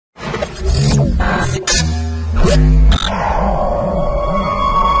Welcome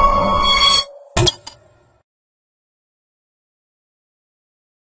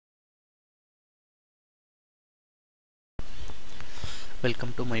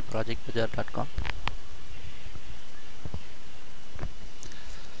to MyProjectBazaar.com.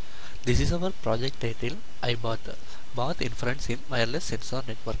 This is our project title. iPath Inference in Wireless Sensor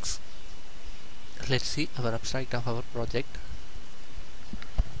Networks. Let's see our abstract of our project.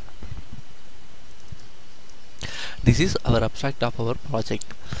 This is our abstract of our project.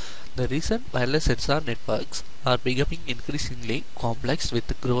 The recent wireless sensor networks are becoming increasingly complex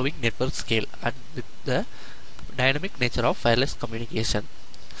with growing network scale and with the dynamic nature of wireless communication.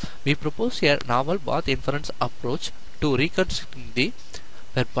 We propose a novel path inference approach to reconstructing the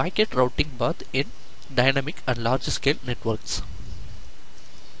per packet routing path in dynamic and large-scale networks.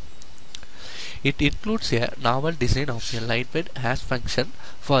 It includes a novel design of a lightweight hash function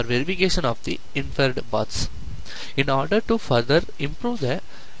for verification of the inferred paths. In order to further improve the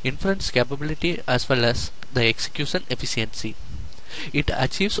inference capability as well as the execution efficiency, it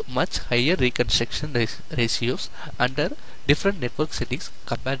achieves much higher reconstruction ratios under different network settings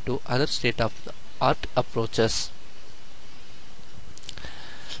compared to other state-of-the-art approaches.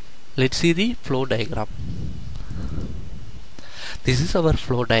 Let's see the flow diagram. This is our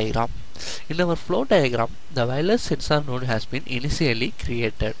flow diagram. In our flow diagram, the wireless sensor node has been initially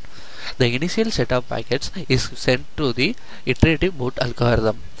created. The initial set of packets is sent to the iterative boot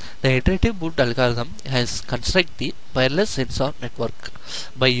algorithm. The iterative boot algorithm has constructed the wireless sensor network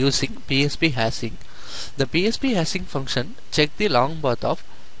by using PSP hashing. The PSP hashing function checks the long path of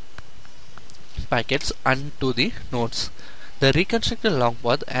packets onto the nodes. The reconstructed long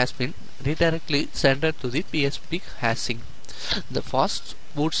path has been redirectly sent to the PSP hashing. The fast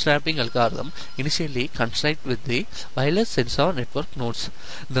bootstrapping algorithm initially constructed with the wireless sensor network nodes.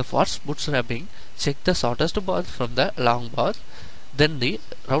 The fast bootstrapping checks the shortest path from the long path. Then the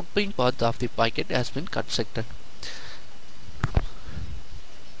routing path of the packet has been constructed.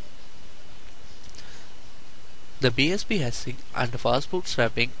 The PSP hashing and fast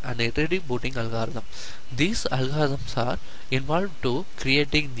bootstrapping and iterative booting algorithm. These algorithms are involved to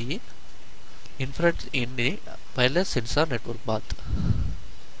creating the inference in the wireless sensor network path.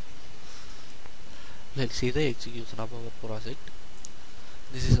 Let's see the execution of our project.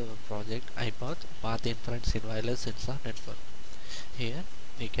 This is our project iPath path inference in wireless sensor network. Here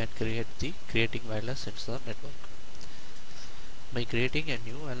we can creating wireless sensor network. By creating a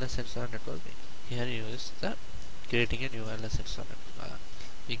new wireless sensor network, here use the creating a new wireless sensor network.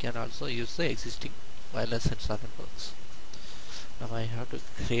 We can also use the existing wireless sensor networks. Now I have to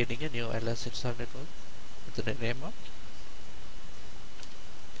creating a new wireless sensor network with the name of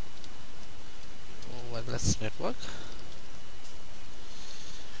wireless network.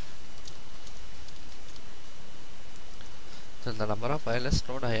 Then the number of wireless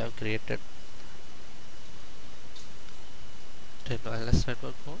node I have created 10 wireless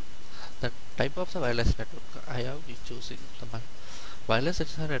network node. The type of the wireless network I have been choosing the wireless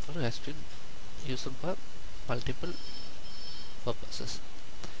sensor network has been used for multiple purposes.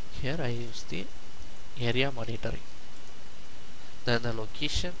 Here I use the area monitoring. Then the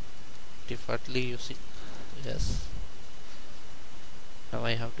location defaultly using yes. Now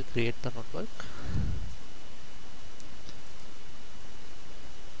I have to create the network.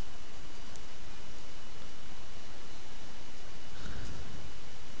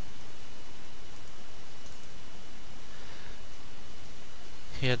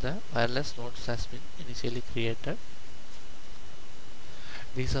 Here the wireless nodes has been initially created.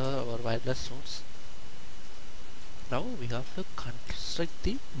 These are our wireless nodes. Now we have to construct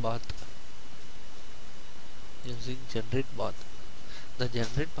the path using generate path. The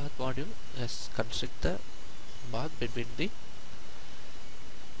generate path module has construct the path between the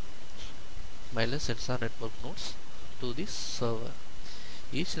wireless sensor network nodes to the server.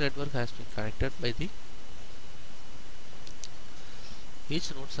 Each network has been connected by the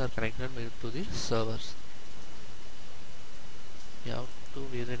each nodes are connected to the servers. You have to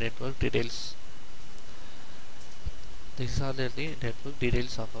view the network details. These are the network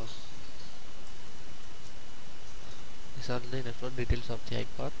details of us. These are the network details of the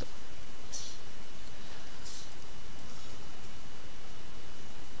iPath.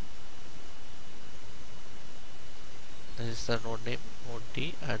 This is the node name, node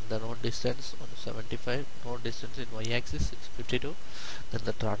T, and the node distance 175, node distance in y-axis is 52, then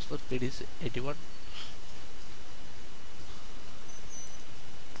the transfer speed is 81.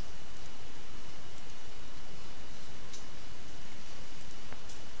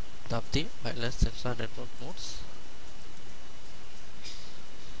 Of the wireless sensor network nodes.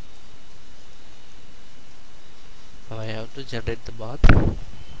 I have to generate the path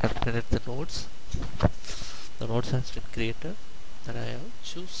and create the nodes. The nodes has been created. Then I have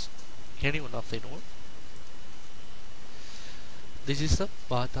choose any one of the node. This is the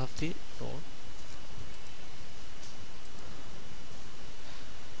path of the node.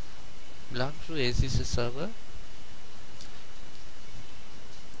 Belongs to ACC server.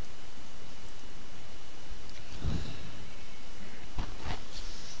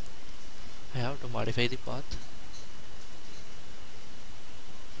 I have to modify the path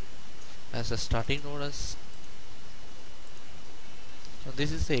as a starting node as. So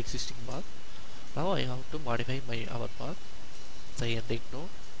this is the existing path. Now I have to modify our path. The ending node.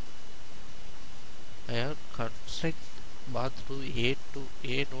 I have to construct path to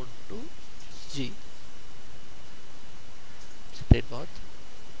A node to G. Separate path.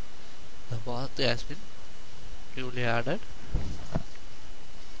 The path has been newly added.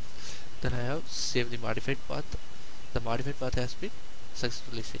 Then I have saved the modified path. The modified path has been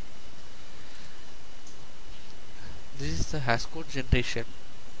successfully saved. This is the hash code generation.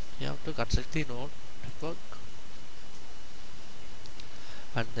 You have to construct the node network,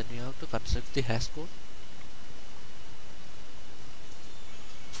 and then you have to construct the hash code.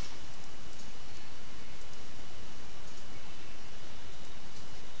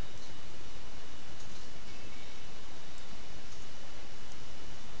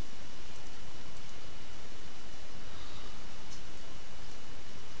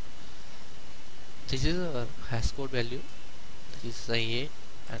 This is a hash code value. This is the A,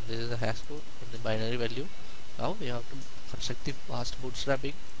 and this is the hash code in the binary value. Now we have to construct the fast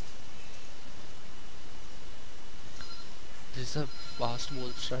bootstrapping. This is a fast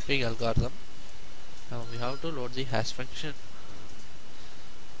bootstrapping algorithm. Now we have to load the hash function.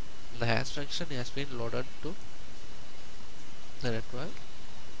 The hash function has been loaded to the network.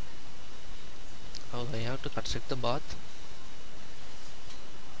 Now I have to construct the path.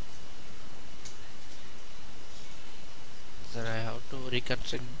 Then I have to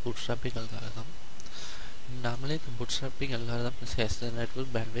reconstruct bootstrapping algorithm. Normally the bootstrapping algorithm has the network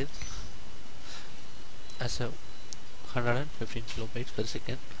bandwidth as a 115 kilobytes per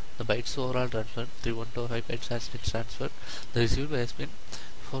second. The bytes overall transferred 3125 bytes has been transferred. The received has been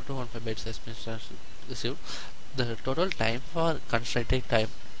 4215 bytes has been received. The total time for constructing time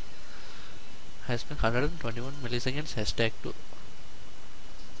has been 121 milliseconds has take to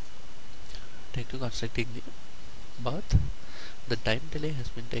constructing the path. The time delay has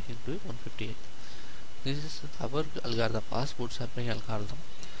been taken to 158. This is our algorithm, fast bootstrapping algorithm.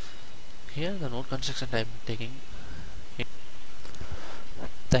 Here the node construction time taking.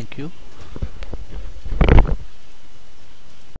 Thank you.